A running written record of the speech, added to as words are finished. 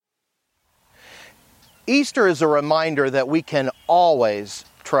Easter is a reminder that we can always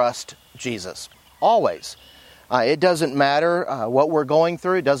trust Jesus. Always. It doesn't matter what we're going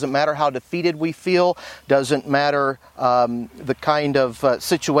through. It doesn't matter how defeated we feel. Doesn't matter the kind of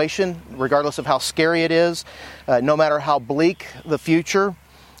situation, regardless of how scary it is. No matter how bleak the future,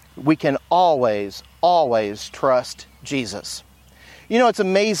 we can always trust Jesus. You know, it's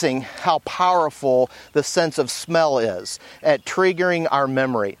amazing how powerful the sense of smell is at triggering our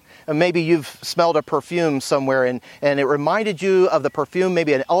memory. And maybe you've smelled a perfume somewhere and it reminded you of the perfume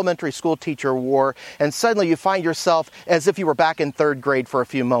maybe an elementary school teacher wore, and suddenly you find yourself as if you were back in third grade for a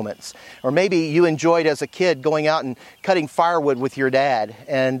few moments. Or maybe you enjoyed as a kid going out and cutting firewood with your dad,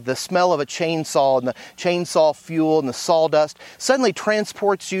 and the smell of a chainsaw and the chainsaw fuel and the sawdust suddenly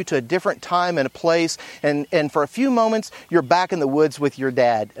transports you to a different time and a place, and for a few moments you're back in the woods with your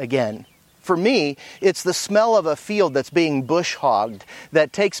dad again. For me, it's the smell of a field that's being bush hogged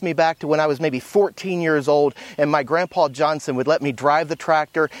that takes me back to when I was maybe 14 years old and my grandpa Johnson would let me drive the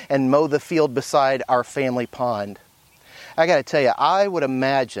tractor and mow the field beside our family pond. I got to tell you, I would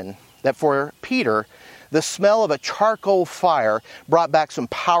imagine that for Peter, the smell of a charcoal fire brought back some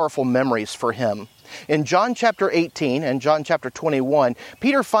powerful memories for him. In John chapter 18 and John chapter 21,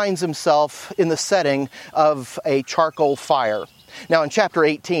 Peter finds himself in the setting of a charcoal fire. Now in chapter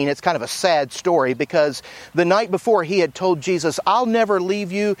 18, it's kind of a sad story because the night before he had told Jesus, "I'll never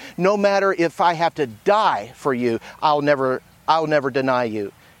leave you, no matter if I have to die for you, I'll never deny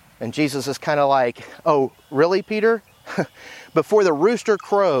you." And Jesus is kind of like, "Oh, really, Peter? Before the rooster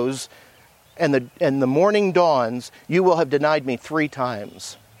crows and the morning dawns, you will have denied me 3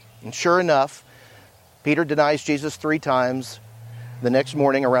 times. And sure enough, Peter denies Jesus 3 times the next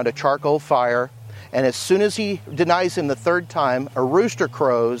morning around a charcoal fire. And as soon as he denies him the 3rd time, a rooster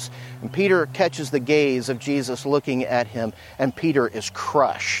crows, and Peter catches the gaze of Jesus looking at him, and Peter is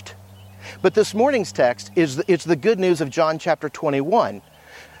crushed. But this morning's text it's the good news of John chapter 21.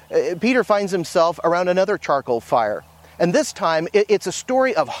 Peter finds himself around another charcoal fire. And this time, it's a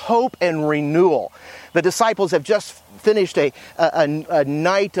story of hope and renewal. The disciples have just finished a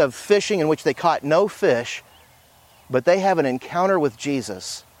night of fishing in which they caught no fish, but they have an encounter with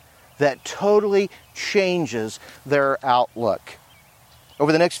Jesus that totally changes their outlook.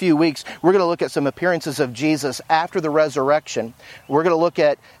 Over the next few weeks, we're going to look at some appearances of Jesus after the resurrection. We're going to look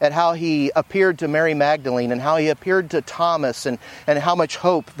at how he appeared to Mary Magdalene and how he appeared to Thomas and how much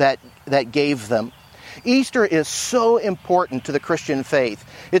hope that gave them. Easter is so important to the Christian faith.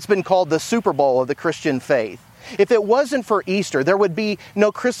 It's been called the Super Bowl of the Christian faith. If it wasn't for Easter, there would be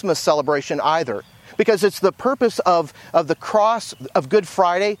no Christmas celebration either. Because it's the purpose of the cross of Good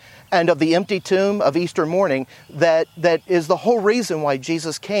Friday and of the empty tomb of Easter morning that is the whole reason why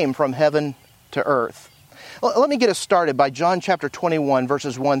Jesus came from heaven to earth. Let me get us started by John chapter 21,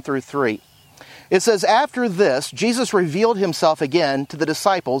 verses 1 through 3. It says, "After this, Jesus revealed himself again to the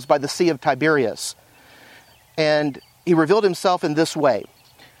disciples by the Sea of Tiberias. And he revealed himself in this way.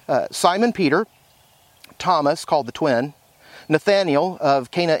 Simon Peter, Thomas, called the twin, Nathanael of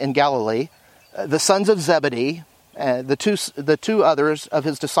Cana in Galilee, the sons of Zebedee, the two others of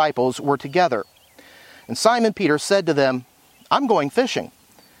his disciples were together. And Simon Peter said to them, 'I'm going fishing.'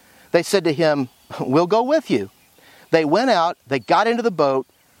 They said to him, 'We'll go with you.' They went out, they got into the boat,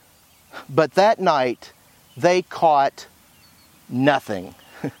 but that night they caught nothing."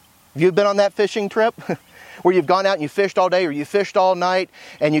 Have you been on that fishing trip where you've gone out and you fished all day or you fished all night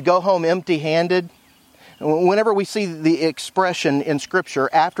and you go home empty-handed? Whenever we see the expression in Scripture,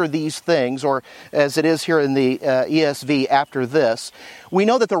 "after these things," or as it is here in the ESV, "after this," we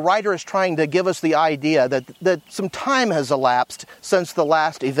know that the writer is trying to give us the idea that some time has elapsed since the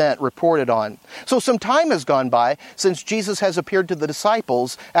last event reported on. So some time has gone by since Jesus has appeared to the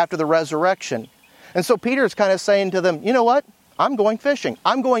disciples after the resurrection. And so Peter is kind of saying to them, "You know what? I'm going fishing.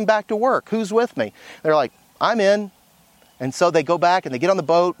 I'm going back to work. Who's with me?" They're like, "I'm in." And so they go back and they get on the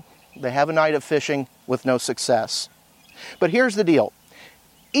boat. They have a night of fishing with no success. But here's the deal.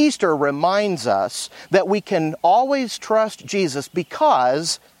 Easter reminds us that we can always trust Jesus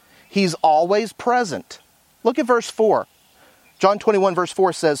because he's always present. Look at verse 4. John 21 verse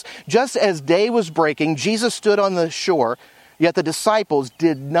 4 says, "Just as day was breaking, Jesus stood on the shore, yet the disciples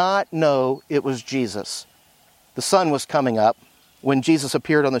did not know it was Jesus." The sun was coming up when Jesus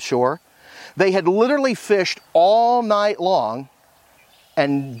appeared on the shore. They had literally fished all night long,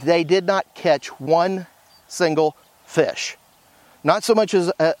 and they did not catch one single fish. Not so much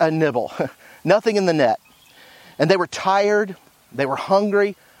as a nibble. Nothing in the net. And they were tired. They were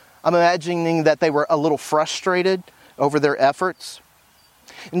hungry. I'm imagining that they were a little frustrated over their efforts.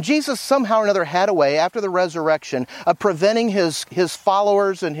 And Jesus somehow or another had a way, after the resurrection, of preventing his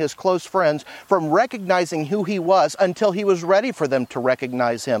followers and his close friends from recognizing who he was until he was ready for them to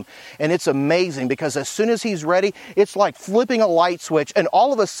recognize him. And it's amazing, because as soon as he's ready, it's like flipping a light switch, and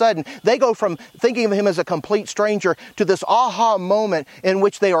all of a sudden they go from thinking of him as a complete stranger to this aha moment in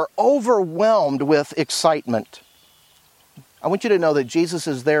which they are overwhelmed with excitement. I want you to know that Jesus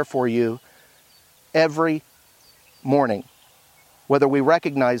is there for you every morning, whether we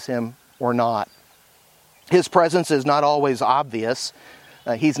recognize him or not. His presence is not always obvious.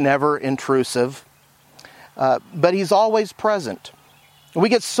 He's never intrusive. But he's always present. We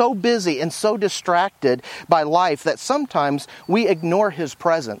get so busy and so distracted by life that sometimes we ignore his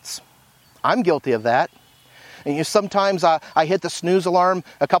presence. I'm guilty of that. And sometimes I hit the snooze alarm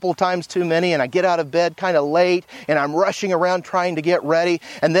a couple of times too many, and I get out of bed kind of late, and I'm rushing around trying to get ready,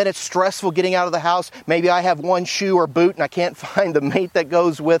 and then it's stressful getting out of the house. Maybe I have one shoe or boot, and I can't find the mate that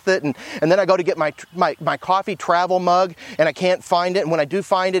goes with it, and then I go to get my coffee travel mug, and I can't find it, and when I do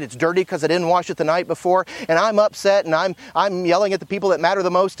find it, it's dirty because I didn't wash it the night before, and I'm upset, and I'm yelling at the people that matter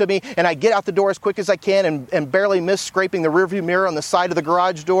the most to me, and I get out the door as quick as I can and barely miss scraping the rearview mirror on the side of the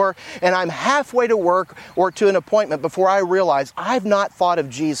garage door, and I'm halfway to work or to an appointment before I realize I've not thought of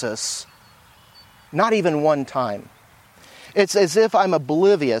Jesus, not even one time. It's as if I'm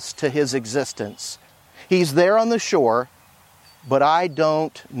oblivious to his existence. He's there on the shore, but I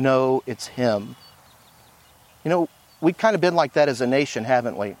don't know it's him. You know, we've kind of been like that as a nation,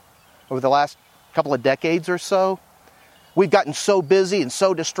 haven't we? Over the last couple of decades or so. We've gotten so busy and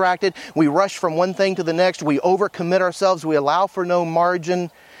so distracted. We rush from one thing to the next. We overcommit ourselves. We allow for no margin.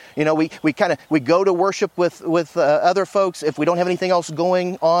 You know, we go to worship with other folks if we don't have anything else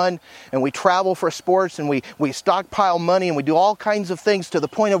going on, and we travel for sports, and we stockpile money, and we do all kinds of things to the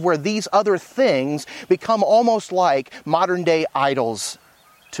point of where these other things become almost like modern day idols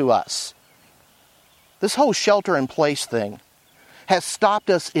to us. This whole shelter-in-place thing has stopped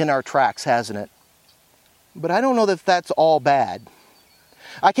us in our tracks, hasn't it? But I don't know that that's all bad.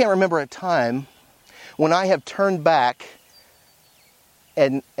 I can't remember a time when I have turned back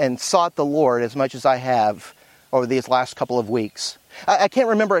and sought the Lord as much as I have over these last couple of weeks. I can't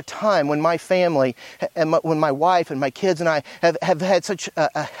remember a time when my family and when my wife and my kids and I have had such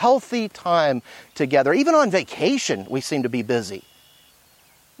a healthy time together. Even on vacation, we seem to be busy.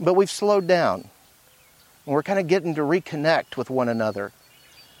 But we've slowed down. And we're kind of getting to reconnect with one another.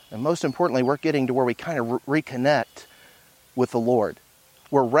 And most importantly, we're getting to where we kind of reconnect with the Lord.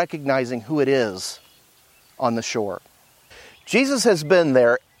 We're recognizing who it is on the shore. Jesus has been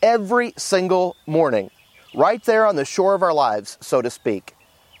there every single morning, right there on the shore of our lives, so to speak.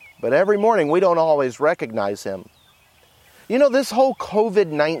 But every morning, we don't always recognize him. You know, this whole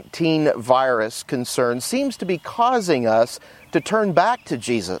COVID-19 virus concern seems to be causing us to turn back to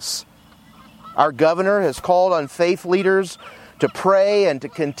Jesus. Our governor has called on faith leaders to pray and to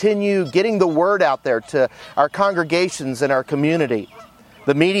continue getting the word out there to our congregations and our community.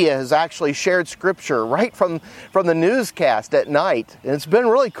 The media has actually shared scripture right from the newscast at night. And it's been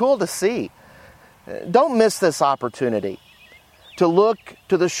really cool to see. Don't miss this opportunity to look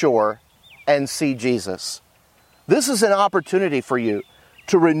to the shore and see Jesus. This is an opportunity for you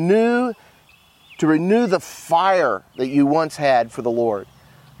to renew the fire that you once had for the Lord.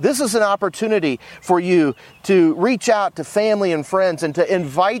 This is an opportunity for you to reach out to family and friends and to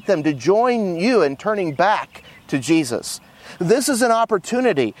invite them to join you in turning back to Jesus. This is an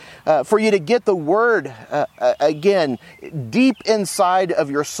opportunity for you to get the Word again deep inside of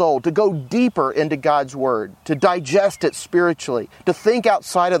your soul, to go deeper into God's Word, to digest it spiritually, to think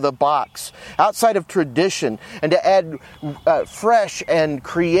outside of the box, outside of tradition, and to add fresh and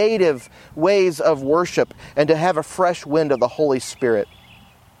creative ways of worship, and to have a fresh wind of the Holy Spirit.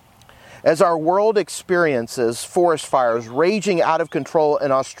 As our world experiences forest fires raging out of control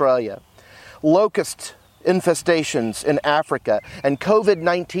in Australia, locust infestations in Africa, and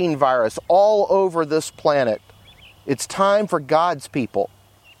COVID-19 virus all over this planet, it's time for God's people,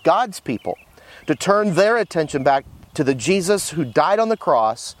 to turn their attention back to the Jesus who died on the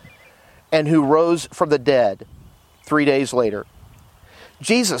cross and who rose from the dead 3 days later.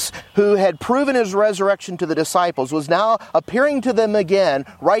 Jesus, who had proven his resurrection to the disciples, was now appearing to them again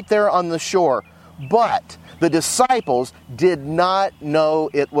right there on the shore. But the disciples did not know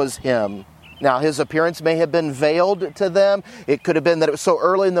it was him. Now, his appearance may have been veiled to them. It could have been that it was so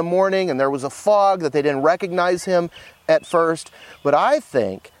early in the morning and there was a fog that they didn't recognize him at first. But I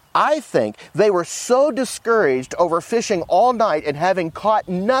think they were so discouraged over fishing all night and having caught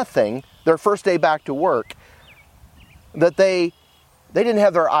nothing their first day back to work that they didn't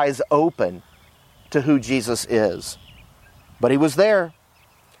have their eyes open to who Jesus is. But he was there.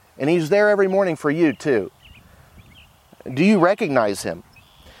 And He's there every morning for you too. Do you recognize Him?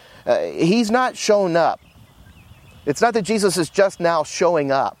 He's not shown up. It's not that Jesus is just now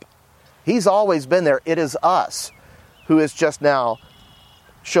showing up. He's always been there. It is us who is just now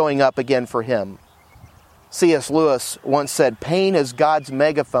showing up again for Him. C.S. Lewis once said, "Pain is God's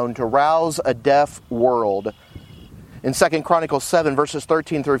megaphone to rouse a deaf world." In 2 Chronicles 7, verses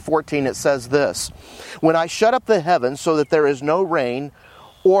 13 through 14, it says this, "When I shut up the heavens so that there is no rain,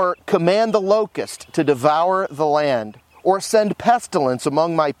 or command the locust to devour the land, or send pestilence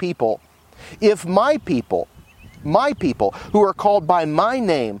among my people, if my people who are called by my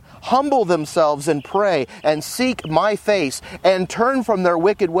name humble themselves and pray and seek my face and turn from their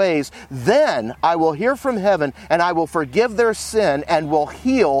wicked ways, then I will hear from heaven and I will forgive their sin and will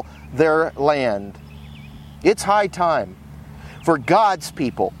heal their land." It's high time for God's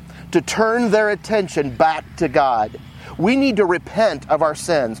people to turn their attention back to God. We need to repent of our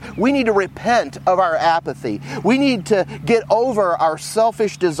sins. We need to repent of our apathy. We need to get over our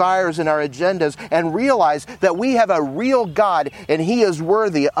selfish desires and our agendas and realize that we have a real God and He is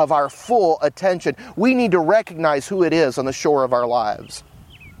worthy of our full attention. We need to recognize who it is on the shore of our lives.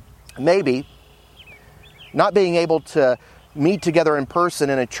 Maybe not being able to meet together in person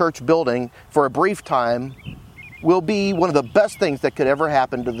in a church building for a brief time will be one of the best things that could ever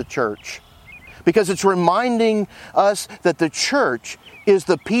happen to the church. Because it's reminding us that the church is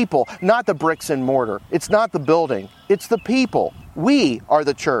the people, not the bricks and mortar. It's not the building. It's the people. We are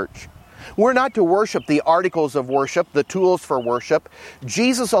the church. We're not to worship the articles of worship, the tools for worship.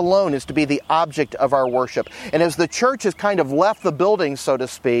 Jesus alone is to be the object of our worship. And as the church has kind of left the building, so to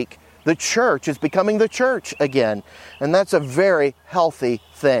speak, the church is becoming the church again. And that's a very healthy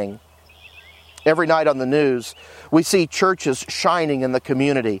thing. Every night on the news, we see churches shining in the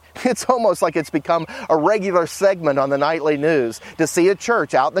community. It's almost like it's become a regular segment on the nightly news to see a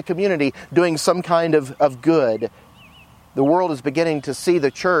church out in the community doing some kind of good. The world is beginning to see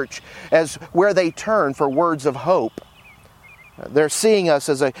the church as where they turn for words of hope. They're seeing us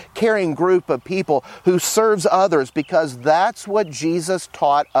as a caring group of people who serves others because that's what Jesus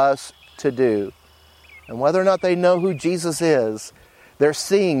taught us to do. And whether or not they know who Jesus is, they're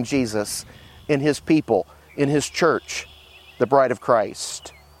seeing Jesus in His people, in His church, the bride of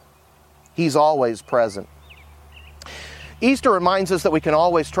Christ. He's always present. Easter reminds us that we can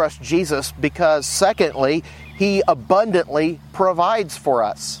always trust Jesus because, secondly, He abundantly provides for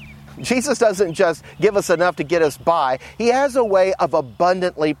us. Jesus doesn't just give us enough to get us by. He has a way of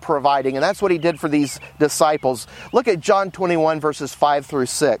abundantly providing, and that's what He did for these disciples. Look at John 21, verses 5 through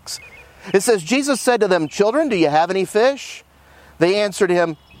 6. It says, "Jesus said to them, 'Children, do you have any fish?' They answered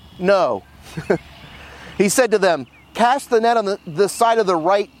Him, 'No.' He said to them, 'Cast the net on the side of the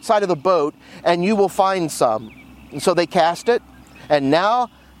right side of the boat, and you will find some.' And so they cast it, and now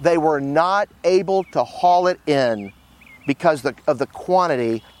they were not able to haul it in because of the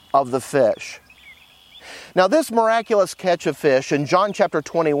quantity of the fish." Now this miraculous catch of fish in John chapter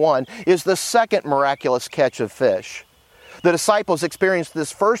 21 is the second miraculous catch of fish. The disciples experienced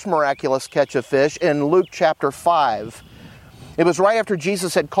this first miraculous catch of fish in Luke chapter 5. It was right after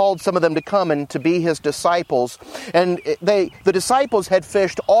Jesus had called some of them to come and to be His disciples. And the disciples had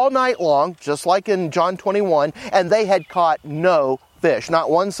fished all night long, just like in John 21, and they had caught no fish, not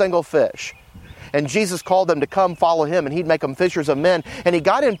one single fish. And Jesus called them to come follow Him, and He'd make them fishers of men. And He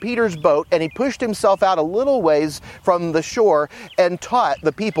got in Peter's boat, and He pushed Himself out a little ways from the shore and taught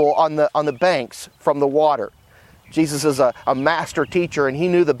the people on the banks from the water. Jesus is a master teacher, and He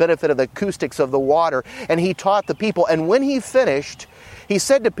knew the benefit of the acoustics of the water, and He taught the people. And when He finished, He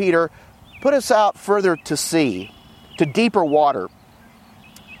said to Peter, "Put us out further to sea, to deeper water,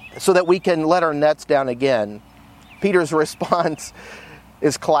 so that we can let our nets down again." Peter's response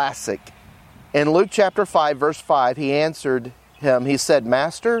is classic. In Luke chapter 5, verse 5, he answered Him, he said,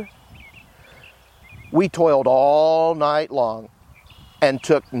 "Master, we toiled all night long and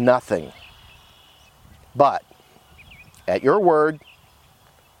took nothing. But at your word,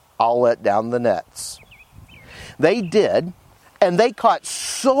 I'll let down the nets." They did, and they caught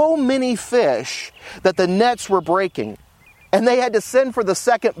so many fish that the nets were breaking. And they had to send for the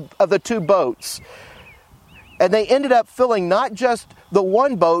second of the two boats. And they ended up filling not just the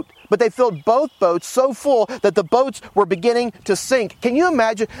one boat, but they filled both boats so full that the boats were beginning to sink. Can you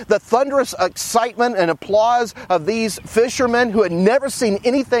imagine the thunderous excitement and applause of these fishermen who had never seen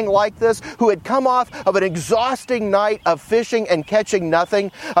anything like this, who had come off of an exhausting night of fishing and catching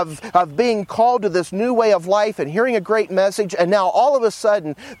nothing, of being called to this new way of life and hearing a great message, and now all of a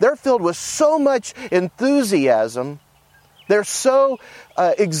sudden they're filled with so much enthusiasm, they're so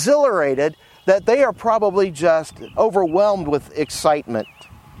exhilarated that they are probably just overwhelmed with excitement.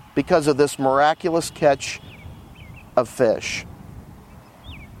 because of this miraculous catch of fish.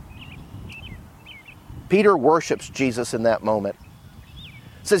 Peter worships Jesus in that moment.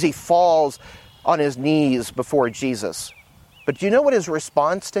 It says he falls on his knees before Jesus. But do you know what his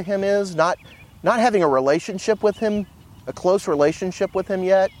response to him is? Not having a relationship with him, a close relationship with him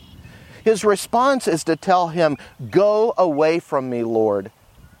yet. His response is to tell him, "Go away from me, Lord,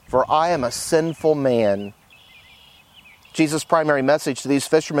 for I am a sinful man." Jesus' primary message to these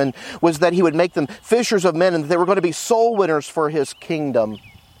fishermen was that he would make them fishers of men and that they were going to be soul winners for his kingdom.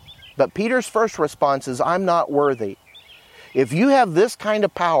 But Peter's first response is, "I'm not worthy. If you have this kind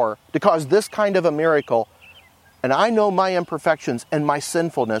of power to cause this kind of a miracle, and I know my imperfections and my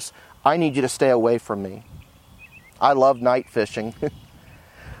sinfulness, I need you to stay away from me." I love night fishing.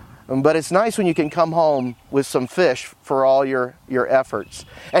 But it's nice when you can come home with some fish for all your efforts.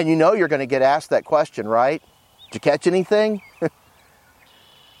 And you know you're going to get asked that question, right? Did you catch anything?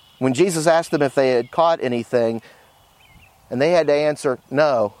 When Jesus asked them if they had caught anything, and they had to answer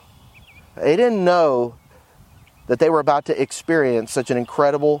no, they didn't know that they were about to experience such an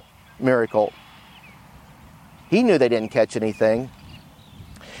incredible miracle. He knew they didn't catch anything.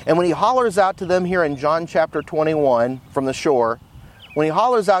 And when he hollers out to them here in John chapter 21 from the shore, when he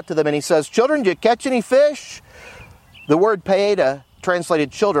hollers out to them and he says, "Children, did you catch any fish?" The word paeda,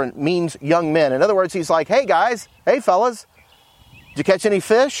 translated children, means young men. In other words, he's like, "Hey guys, hey fellas, did you catch any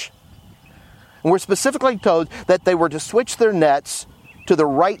fish?" And we're specifically told that they were to switch their nets to the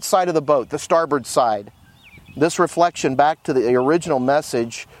right side of the boat, the starboard side. This reflection back to the original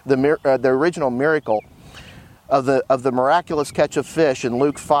message, the original miracle of the miraculous catch of fish in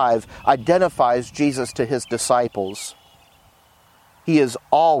Luke 5 identifies Jesus to his disciples. He is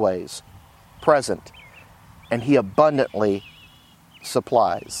always present, and he abundantly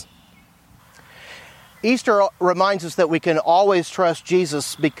supplies. Easter reminds us that we can always trust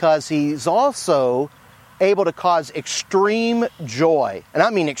Jesus because he's also able to cause extreme joy. And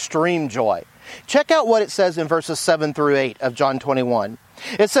I mean extreme joy. Check out what it says in verses 7 through 8 of John 21.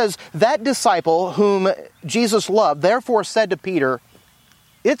 It says, "That disciple whom Jesus loved therefore said to Peter,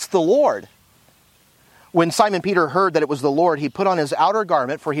 'It's the Lord.' When Simon Peter heard that it was the Lord, he put on his outer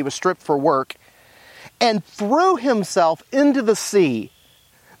garment, for he was stripped for work, and threw himself into the sea.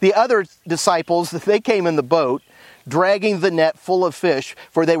 The other disciples, they came in the boat, dragging the net full of fish,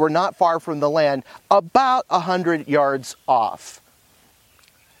 for they were not far from the land, about 100 yards off."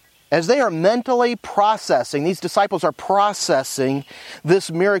 As they are mentally processing, these disciples are processing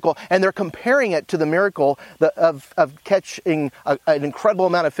this miracle, and they're comparing it to the miracle of catching an incredible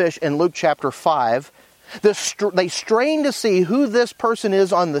amount of fish in Luke chapter 5. They strain to see who this person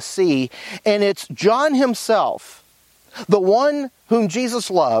is on the sea, and it's John himself, the one whom Jesus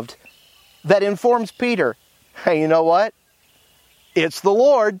loved, that informs Peter, "Hey, you know what? It's the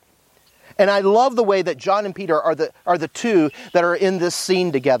Lord." And I love the way that John and Peter are the two that are in this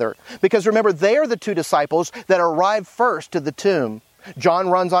scene together. Because remember, they are the two disciples that arrive first to the tomb. John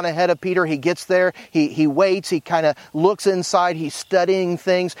runs on ahead of Peter. He gets there. He waits. He kind of looks inside. He's studying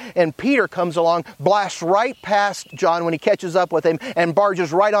things. And Peter comes along, blasts right past John when he catches up with him, and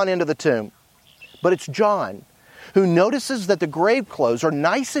barges right on into the tomb. But it's John who notices that the grave clothes are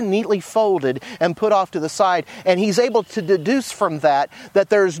nice and neatly folded and put off to the side. And he's able to deduce from that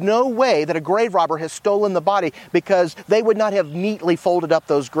there's no way that a grave robber has stolen the body, because they would not have neatly folded up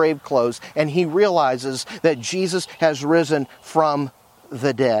those grave clothes. And he realizes that Jesus has risen from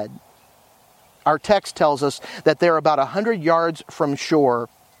the dead. Our text tells us that they're about 100 yards from shore.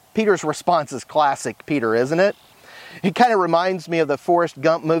 Peter's response is classic Peter, isn't it? It kind of reminds me of the Forrest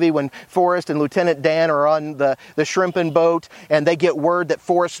Gump movie when Forrest and Lieutenant Dan are on the shrimping boat, and they get word that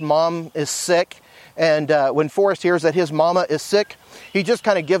Forrest's mom is sick. And when Forrest hears that his mama is sick, he just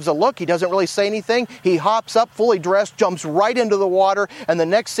kind of gives a look. He doesn't really say anything. He hops up, fully dressed, jumps right into the water. And the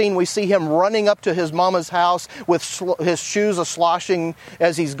next scene, we see him running up to his mama's house with his shoes a-sloshing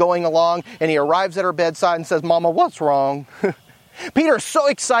as he's going along. And he arrives at her bedside and says, "Mama, what's wrong?" Peter's so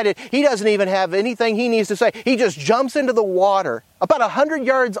excited, he doesn't even have anything he needs to say. He just jumps into the water, about 100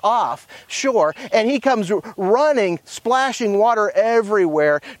 yards off shore, and he comes running, splashing water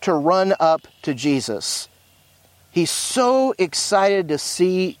everywhere to run up to Jesus. He's so excited to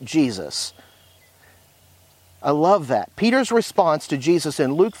see Jesus. I love that. Peter's response to Jesus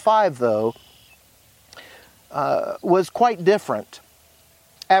in Luke 5, though, was quite different.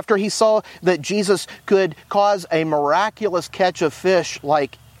 After he saw that Jesus could cause a miraculous catch of fish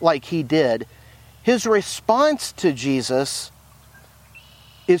like he did, his response to Jesus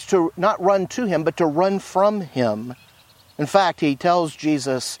is to not run to him, but to run from him. In fact, he tells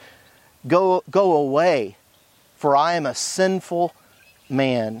Jesus, go away, for I am a sinful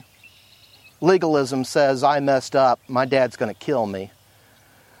man." Legalism says, I messed up, my dad's going to kill me.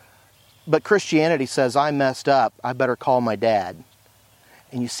 But Christianity says, I messed up, I better call my dad.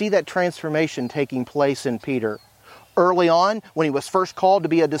 And you see that transformation taking place in Peter. Early on, when he was first called to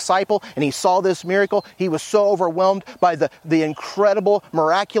be a disciple and he saw this miracle, he was so overwhelmed by the incredible,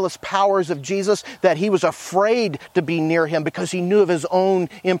 miraculous powers of Jesus that he was afraid to be near him because he knew of his own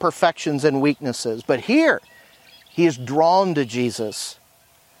imperfections and weaknesses. But here, he is drawn to Jesus.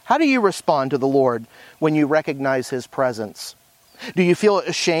 How do you respond to the Lord when you recognize His presence? Do you feel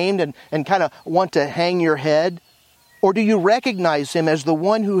ashamed and kind of want to hang your head? Or do you recognize Him as the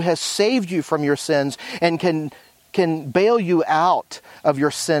one who has saved you from your sins and can bail you out of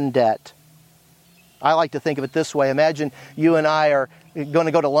your sin debt? I like to think of it this way. Imagine you and I are going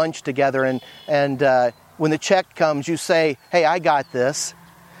to go to lunch together and when the check comes, you say, hey, I got this.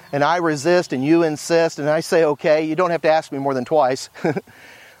 And I resist and you insist and I say, okay, you don't have to ask me more than twice.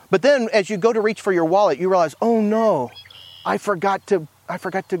 But then as you go to reach for your wallet, you realize, oh no, I forgot to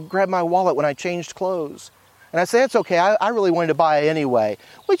grab my wallet when I changed clothes. And I say, that's okay, I really wanted to buy anyway,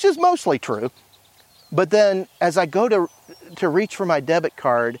 which is mostly true. But then as I go to reach for my debit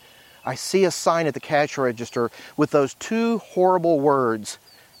card, I see a sign at the cash register with those two horrible words,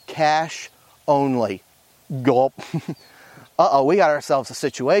 cash only. Gulp. Uh-oh, we got ourselves a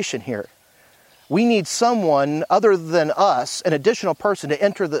situation here. We need someone other than us, an additional person, to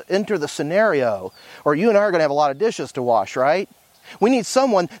enter the scenario, or you and I are going to have a lot of dishes to wash, right? We need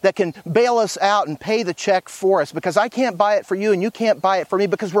someone that can bail us out and pay the check for us, because I can't buy it for you and you can't buy it for me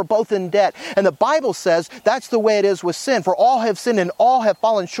because we're both in debt. And the Bible says that's the way it is with sin. For all have sinned and all have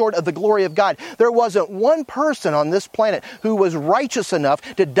fallen short of the glory of God. There wasn't one person on this planet who was righteous enough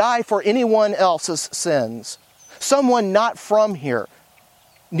to die for anyone else's sins. Someone not from here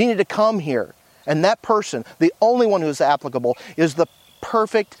needed to come here. And that person, the only one who is applicable, is the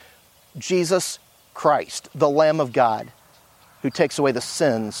perfect Jesus Christ, the Lamb of God, who takes away the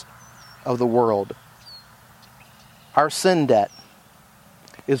sins of the world. Our sin debt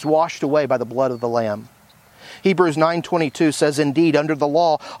is washed away by the blood of the Lamb. Hebrews 9:22 says, indeed, under the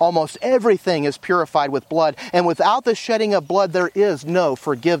law, almost everything is purified with blood, and without the shedding of blood, there is no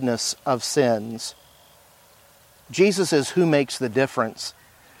forgiveness of sins. Jesus is who makes the difference.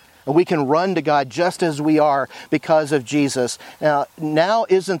 And we can run to God just as we are because of Jesus. Now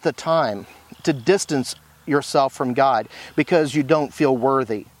isn't the time to distance yourself from God because you don't feel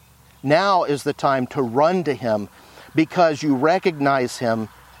worthy. Now is the time to run to Him because you recognize Him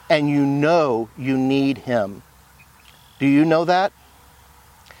and you know you need Him. Do you know that?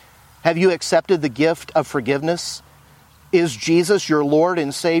 Have you accepted the gift of forgiveness? Is Jesus your Lord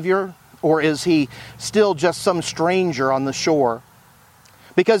and Savior? Or is He still just some stranger on the shore?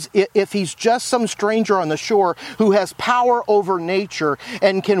 Because if He's just some stranger on the shore who has power over nature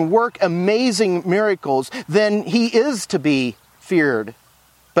and can work amazing miracles, then He is to be feared.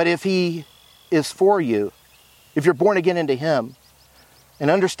 But if He is for you, if you're born again into Him, and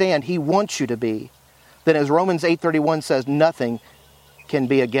understand He wants you to be, then as Romans 8:31 says, nothing can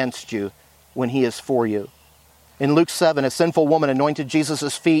be against you when He is for you. In Luke 7, a sinful woman anointed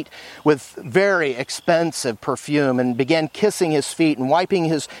Jesus' feet with very expensive perfume and began kissing His feet and wiping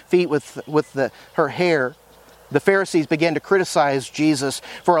His feet with her hair. The Pharisees began to criticize Jesus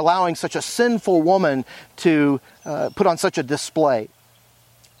for allowing such a sinful woman to put on such a display.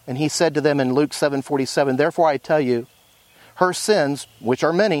 And He said to them in Luke 7:47, therefore I tell you, her sins, which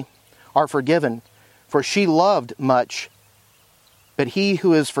are many, are forgiven, for she loved much, but he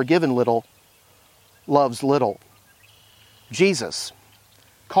who is forgiven little loves little. Jesus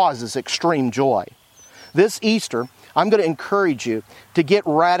causes extreme joy. This Easter, I'm going to encourage you to get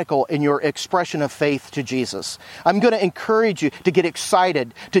radical in your expression of faith to Jesus. I'm going to encourage you to get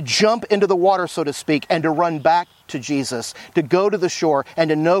excited, to jump into the water, so to speak, and to run back to Jesus, to go to the shore and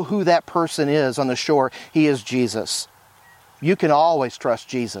to know who that person is on the shore. He is Jesus. You can always trust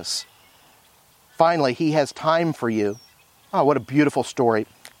Jesus. Finally, He has time for you. Oh, what a beautiful story.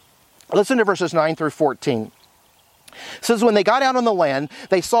 Listen to verses 9 through 14. It says, when they got out on the land,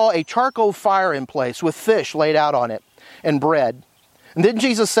 they saw a charcoal fire in place with fish laid out on it and bread. And then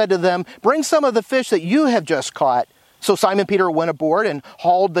Jesus said to them, bring some of the fish that you have just caught. So Simon Peter went aboard and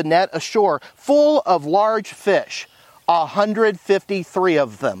hauled the net ashore full of large fish, 153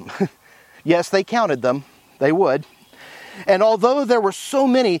 of them. Yes, they counted them. They would. And although there were so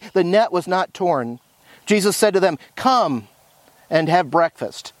many, the net was not torn. Jesus said to them, come and have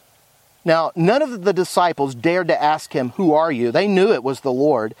breakfast. Now, none of the disciples dared to ask Him, who are you? They knew it was the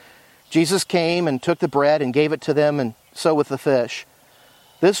Lord. Jesus came and took the bread and gave it to them, and so with the fish.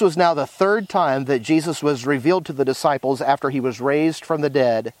 This was now the third time that Jesus was revealed to the disciples after He was raised from the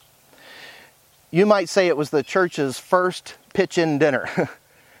dead. You might say it was the church's first pitch-in dinner.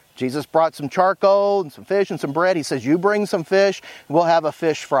 Jesus brought some charcoal and some fish and some bread. He says, you bring some fish, we'll have a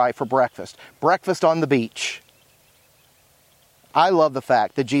fish fry for breakfast. Breakfast on the beach. I love the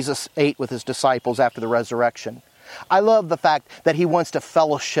fact that Jesus ate with his disciples after the resurrection. I love the fact that he wants to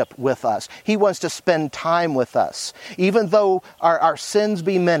fellowship with us. He wants to spend time with us. Even though our sins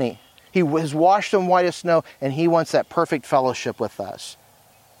be many, he has washed them white as snow, and he wants that perfect fellowship with us.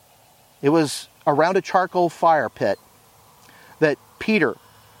 It was around a charcoal fire pit that Peter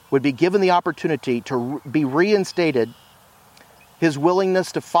would be given the opportunity to be reinstated, his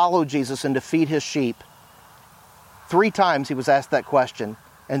willingness to follow Jesus and to feed his sheep. 3 times he was asked that question,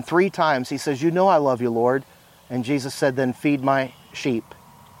 and 3 times he says, you know I love you, Lord. And Jesus said, then feed my sheep.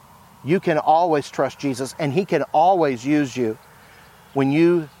 You can always trust Jesus, and he can always use you when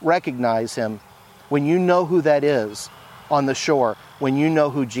you recognize him, when you know who that is on the shore, when you know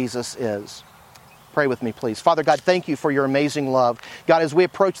who Jesus is. Pray with me, please. Father God, thank you for your amazing love. God, as we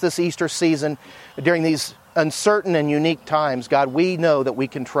approach this Easter season, during these uncertain and unique times, God, we know that we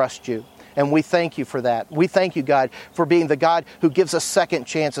can trust you. And we thank you for that. We thank you, God, for being the God who gives us second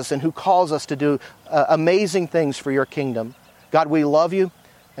chances and who calls us to do amazing things for your kingdom. God, we love you,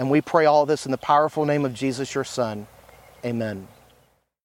 and we pray all this in the powerful name of Jesus, your Son. Amen.